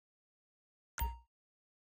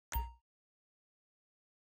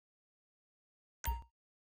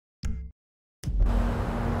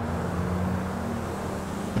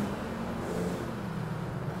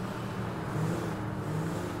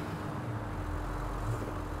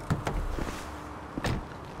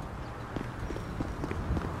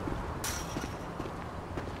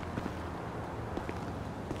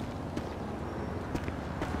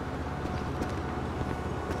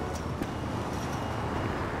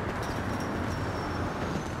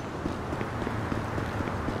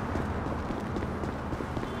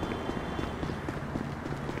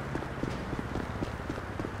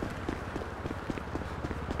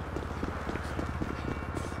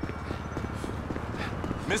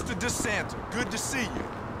Mr. DeSanta, good to see you.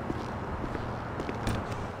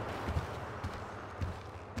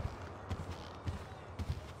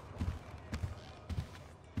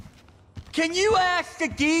 Can you ask the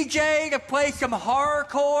DJ to play some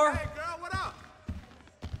horrorcore? Hey, girl, what up?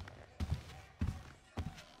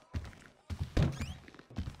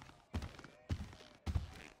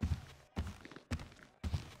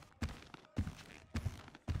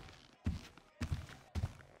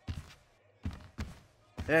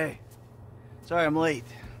 Hey, sorry I'm late.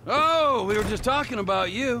 Oh, we were just talking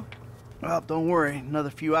about you. Well, don't worry. Another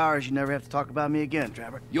few hours, you never have to talk about me again,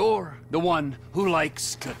 Trevor. You're the one who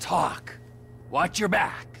likes to talk. Watch your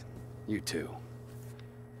back, you two.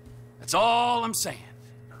 That's all I'm saying.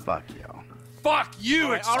 Fuck y'all. Fuck you,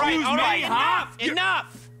 All right, huh?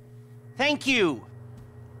 enough! Thank you.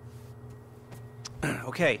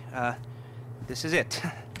 Okay, this is it.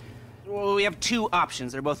 Well, we have two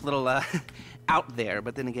options. They're both a little, out there,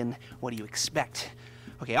 but then again, what do you expect?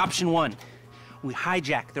 Okay, option one. We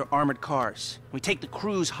hijack their armored cars. We take the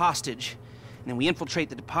crews hostage, and then we infiltrate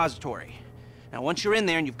the depository. Now, once you're in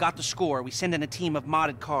there and you've got the score, we send in a team of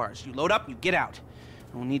modded cars. You load up, you get out.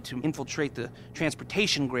 And we'll need to infiltrate the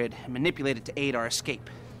transportation grid and manipulate it to aid our escape.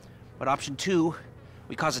 But option two,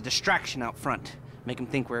 we cause a distraction out front. Make them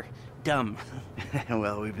think we're dumb.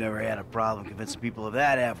 Well, we've never had a problem convincing people of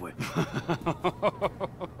that, have we?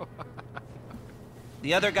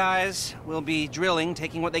 The other guys will be drilling,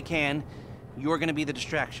 taking what they can. You're gonna be the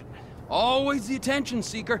distraction. Always the attention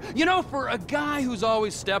seeker. You know, for a guy who's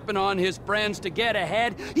always stepping on his friends to get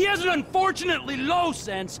ahead, he has an unfortunately low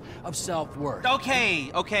sense of self-worth.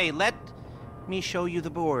 Okay, let me show you the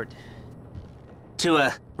board. To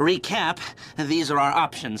recap, these are our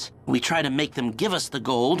options. We try to make them give us the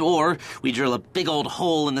gold, or we drill a big old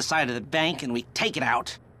hole in the side of the bank and we take it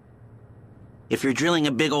out. If you're drilling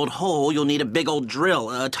a big old hole, you'll need a big old drill,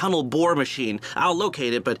 a tunnel bore machine. I'll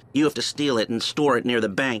locate it, but you have to steal it and store it near the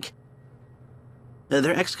bank.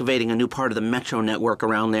 They're excavating a new part of the metro network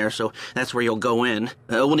around there, so that's where you'll go in.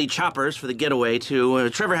 We'll need choppers for the getaway, too.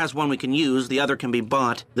 Trevor has one we can use, the other can be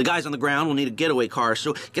bought. The guys on the ground will need a getaway car,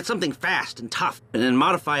 so get something fast and tough, and then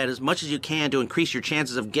modify it as much as you can to increase your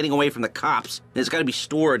chances of getting away from the cops. It's got to be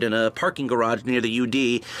stored in a parking garage near the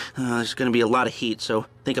UD. There's going to be a lot of heat, so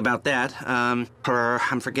think about that. I'm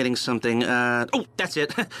forgetting something. Oh, that's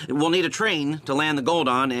it. We'll need a train to land the gold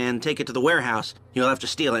on and take it to the warehouse. You'll have to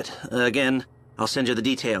steal it. Again, I'll send you the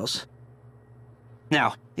details.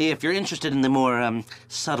 Now, if you're interested in the more,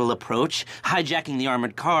 subtle approach, hijacking the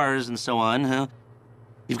armored cars and so on,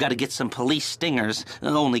 you've got to get some police stingers.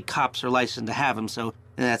 Only cops are licensed to have them, so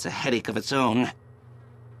that's a headache of its own.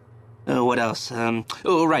 What else?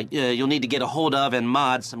 You'll need to get a hold of and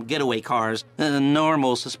mod some getaway cars.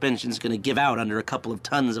 Normal suspension's gonna give out under a couple of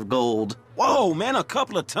tons of gold. Whoa, man, a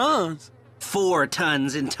couple of tons? 4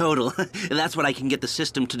 tons in total. That's what I can get the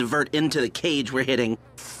system to divert into the cage we're hitting.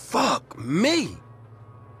 Fuck me.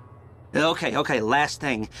 Okay, last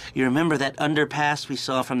thing. You remember that underpass we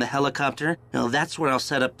saw from the helicopter? Well, that's where I'll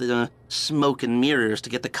set up the smoke and mirrors to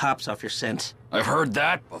get the cops off your scent. I've heard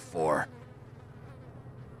that before.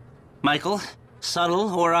 Michael,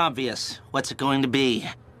 subtle or obvious? What's it going to be?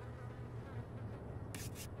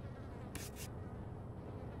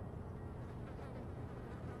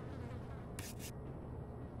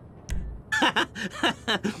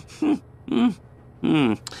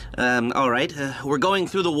 All right. We're going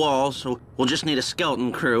through the wall, so we'll just need a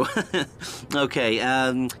skeleton crew. Okay,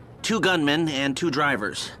 2 gunmen and 2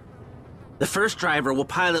 drivers. The first driver will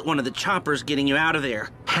pilot one of the choppers getting you out of there.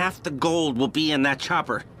 Half the gold will be in that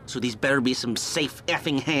chopper, so these better be some safe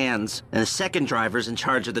effing hands. And the second driver's in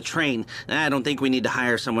charge of the train. I don't think we need to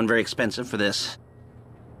hire someone very expensive for this.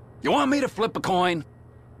 You want me to flip a coin?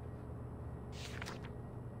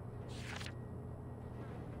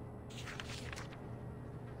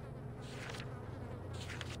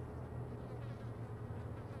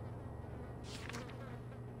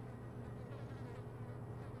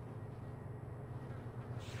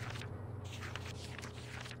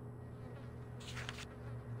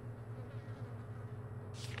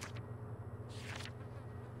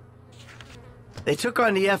 They took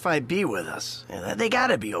on the FIB with us. They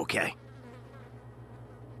gotta be okay.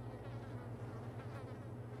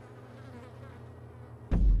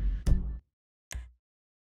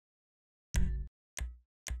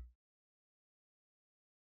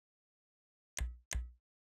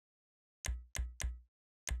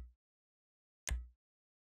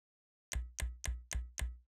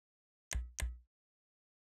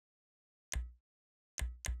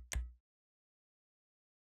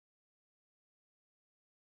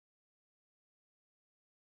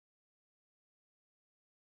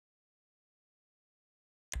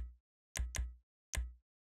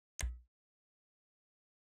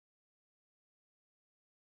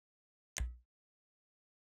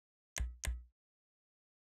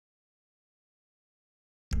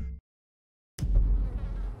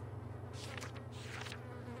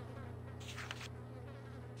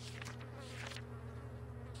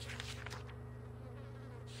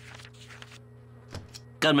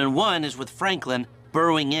 Gunman 1 is with Franklin,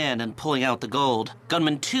 burrowing in and pulling out the gold.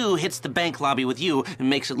 Gunman 2 hits the bank lobby with you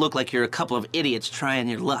and makes it look like you're a couple of idiots trying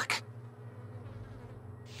your luck.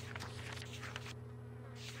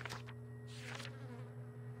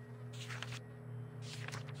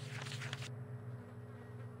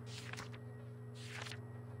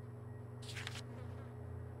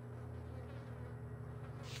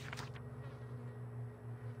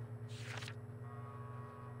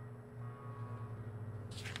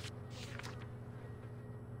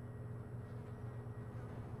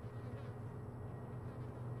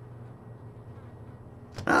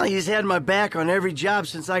 Well, he's had my back on every job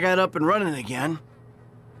since I got up and running again.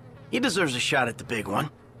 He deserves a shot at the big one.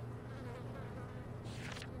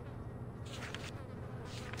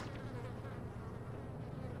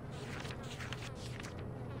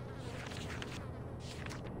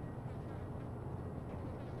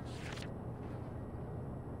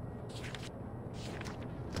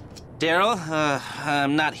 Daryl,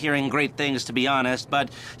 I'm not hearing great things to be honest, but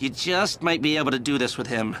you just might be able to do this with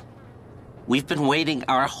him. We've been waiting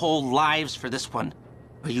our whole lives for this one.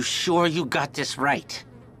 Are you sure you got this right?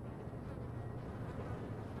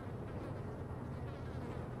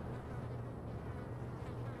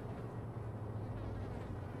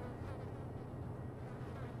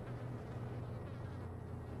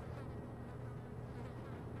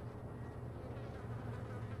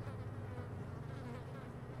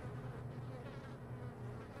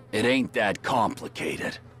 It ain't that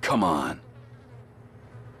complicated. Come on.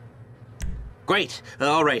 Great.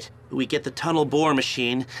 All right. We get the tunnel bore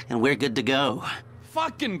machine, and we're good to go.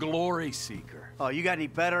 Fucking glory seeker. Oh, you got any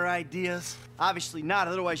better ideas? Obviously not,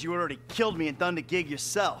 otherwise you would already killed me and done the gig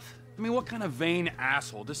yourself. I mean, what kind of vain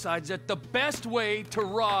asshole decides that the best way to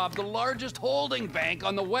rob the largest holding bank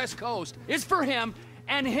on the West Coast is for him,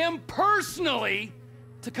 and him personally,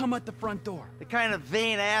 to come at the front door? The kind of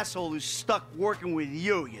vain asshole who's stuck working with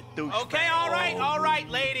you douchebag. Okay, all right,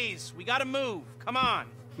 ladies. We gotta move. Come on.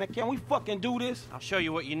 Man, can we fucking do this? I'll show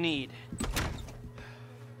you what you need.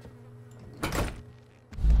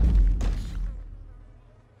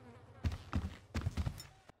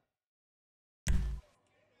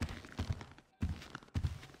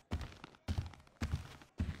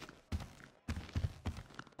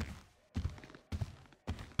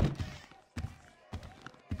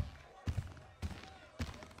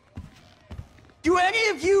 Do any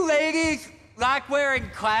of you ladies like wearing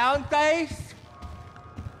clown face?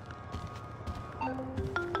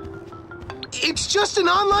 It's just an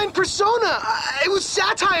online persona. It was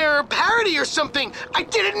satire or parody or something. I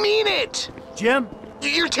didn't mean it. Jim?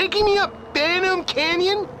 You're taking me up Banham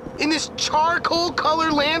Canyon in this charcoal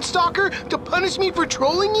color landstalker to punish me for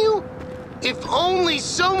trolling you? If only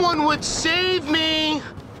someone would save me.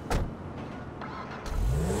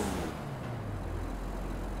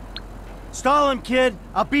 Stall him, kid.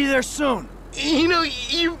 I'll be there soon. You know,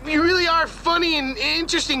 you really are funny and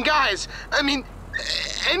interesting guys. I mean,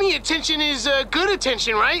 any attention is good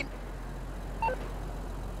attention, right?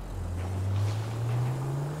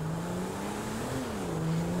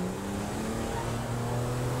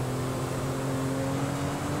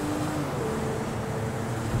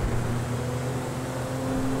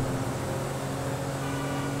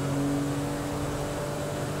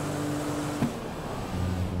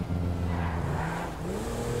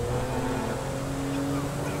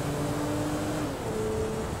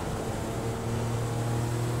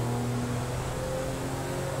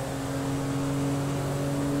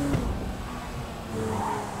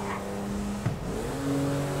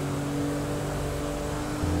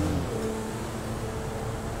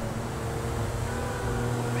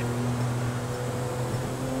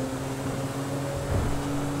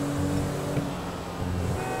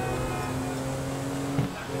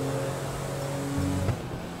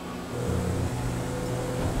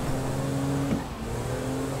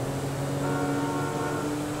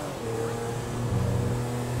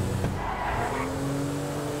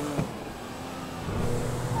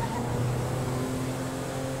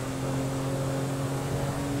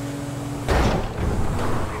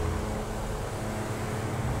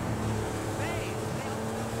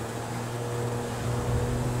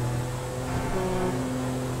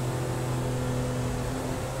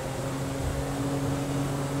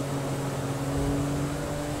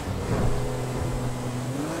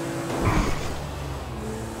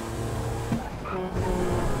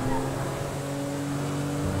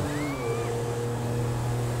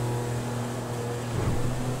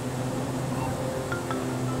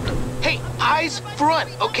 Eyes front,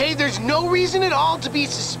 okay? There's no reason at all to be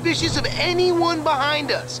suspicious of anyone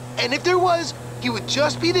behind us. And if there was, he would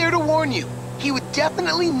just be there to warn you. He would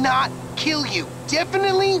definitely not kill you.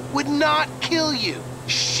 definitely would not kill you.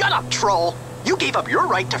 Shut up, troll! You gave up your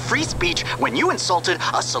right to free speech when you insulted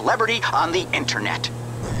a celebrity on the internet.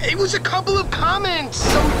 It was a couple of comments,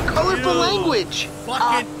 some colorful language.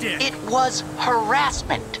 It was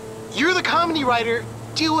harassment. You're the comedy writer.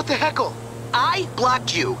 Deal with the heckle. I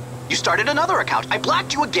blocked you. You started another account. I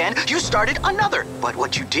blocked you again. You started another. But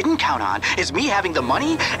what you didn't count on is me having the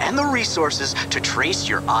money and the resources to trace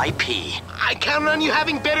your IP. I counted on you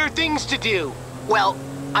having better things to do. Well,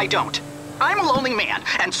 I don't. I'm a lonely man,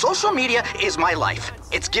 and social media is my life.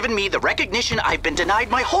 It's given me the recognition I've been denied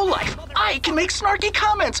my whole life. I can make snarky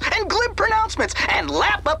comments and glib pronouncements and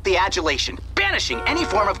lap up the adulation, banishing any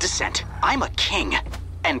form of dissent. I'm a king,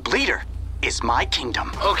 and Bleeder is my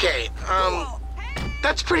kingdom. Okay,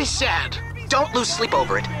 that's pretty sad. Don't lose sleep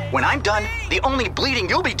over it. When I'm done, the only bleeding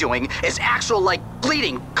you'll be doing is actual, like,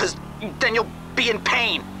 bleeding, because then you'll be in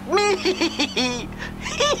pain.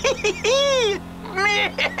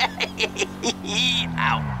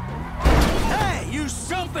 Ow. Hey, you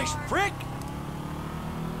selfish prick!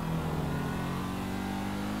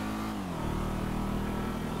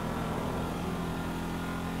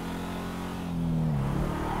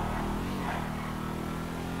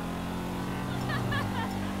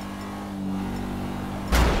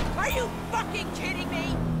 Are you fucking kidding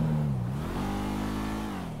me?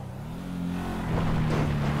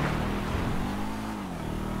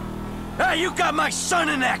 Hey, you got my son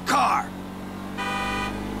in that car!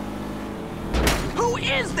 Who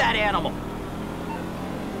is that animal?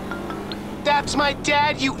 That's my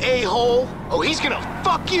dad, you a-hole. Oh, he's gonna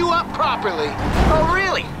fuck you up properly. Oh,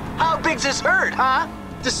 really? How big's his herd, huh?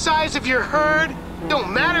 The size of your herd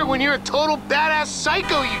don't matter when you're a total badass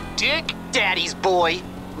psycho, you dick. Daddy's boy.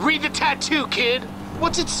 Read the tattoo, kid.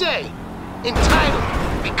 What's it say?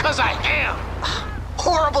 Entitled, because I am.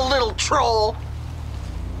 Horrible little troll.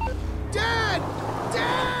 Dad!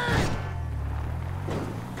 Dad!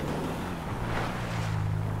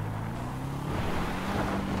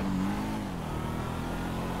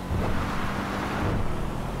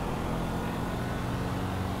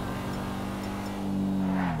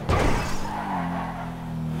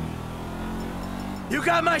 You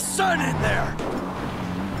got my son in there!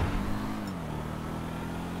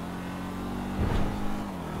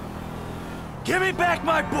 Give me back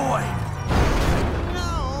my boy!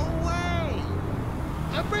 No way!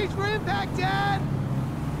 I'm braced for impact, Dad!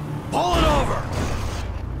 Pull it over!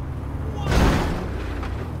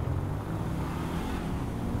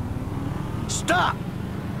 Stop!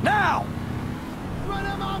 Now! Run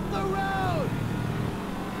him off the road!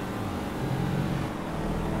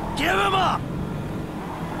 Give him up!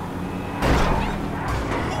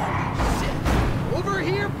 Over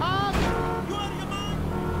here, Pop!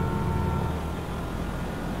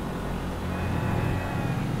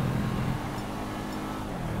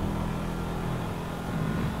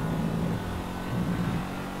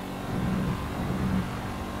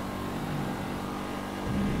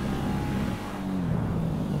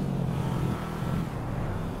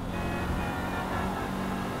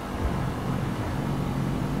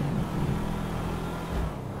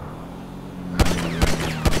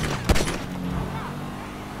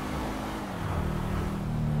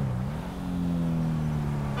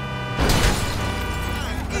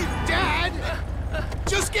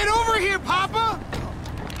 Just get over here, Papa!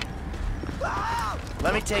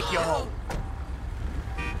 Let me take you home.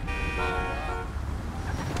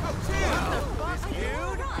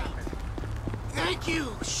 Thank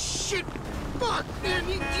you! Shit! Fuck, man!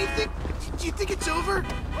 Do you think it's over?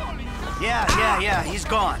 Yeah, he's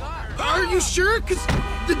gone. Are you sure? Cause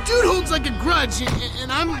the dude holds like a grudge,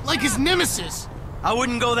 and I'm like his nemesis. I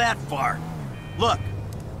wouldn't go that far. Look,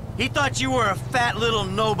 he thought you were a fat little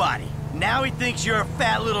nobody. Now he thinks you're a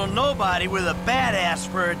fat little nobody with a badass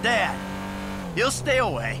for a dad. He'll stay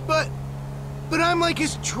away. But I'm like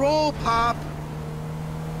his troll, Pop.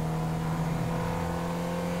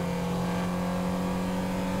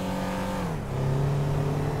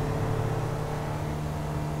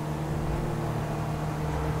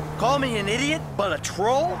 Call me an idiot, but a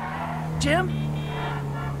troll? Jim?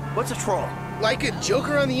 What's a troll? Like a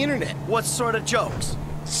joker on the internet. What sort of jokes?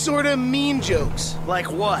 Sorta mean jokes.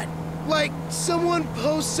 Like what? Like, someone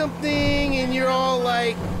posts something and you're all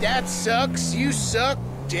like, that sucks, you suck,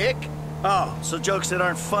 dick. Oh, so jokes that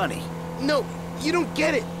aren't funny. No, you don't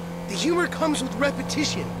get it. The humor comes with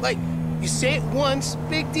repetition. Like, you say it once,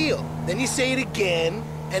 big deal. Then you say it again,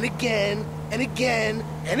 and again, and again,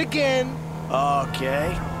 and again.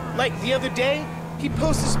 Okay. Like the other day, he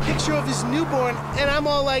posted this picture of his newborn, and I'm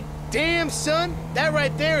all like, damn, son, that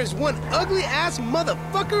right there is one ugly-ass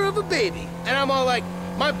motherfucker of a baby. And I'm all like,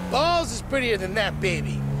 My balls is prettier than that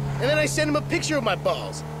baby. And then I sent him a picture of my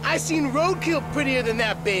balls. I seen roadkill prettier than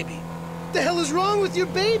that baby. What the hell is wrong with your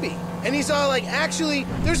baby? And he's all like, actually,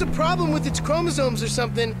 there's a problem with its chromosomes or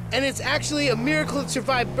something, and it's actually a miracle it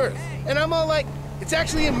survived birth. And I'm all like, it's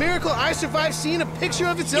actually a miracle I survived seeing a picture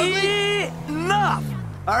of its ugly... Enough!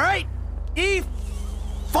 All right?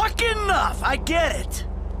 Fucking enough! I get it.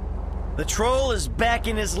 The troll is back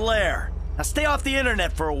in his lair. Now stay off the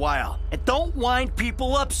internet for a while, and don't wind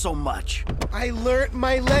people up so much. I learned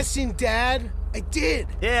my lesson, Dad. I did.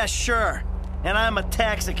 Yeah, sure. And I'm a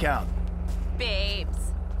tax accountant.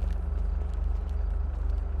 Babes.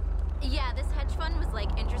 Yeah, this hedge fund was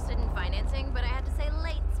like interested in financing, but I had to say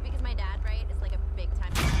late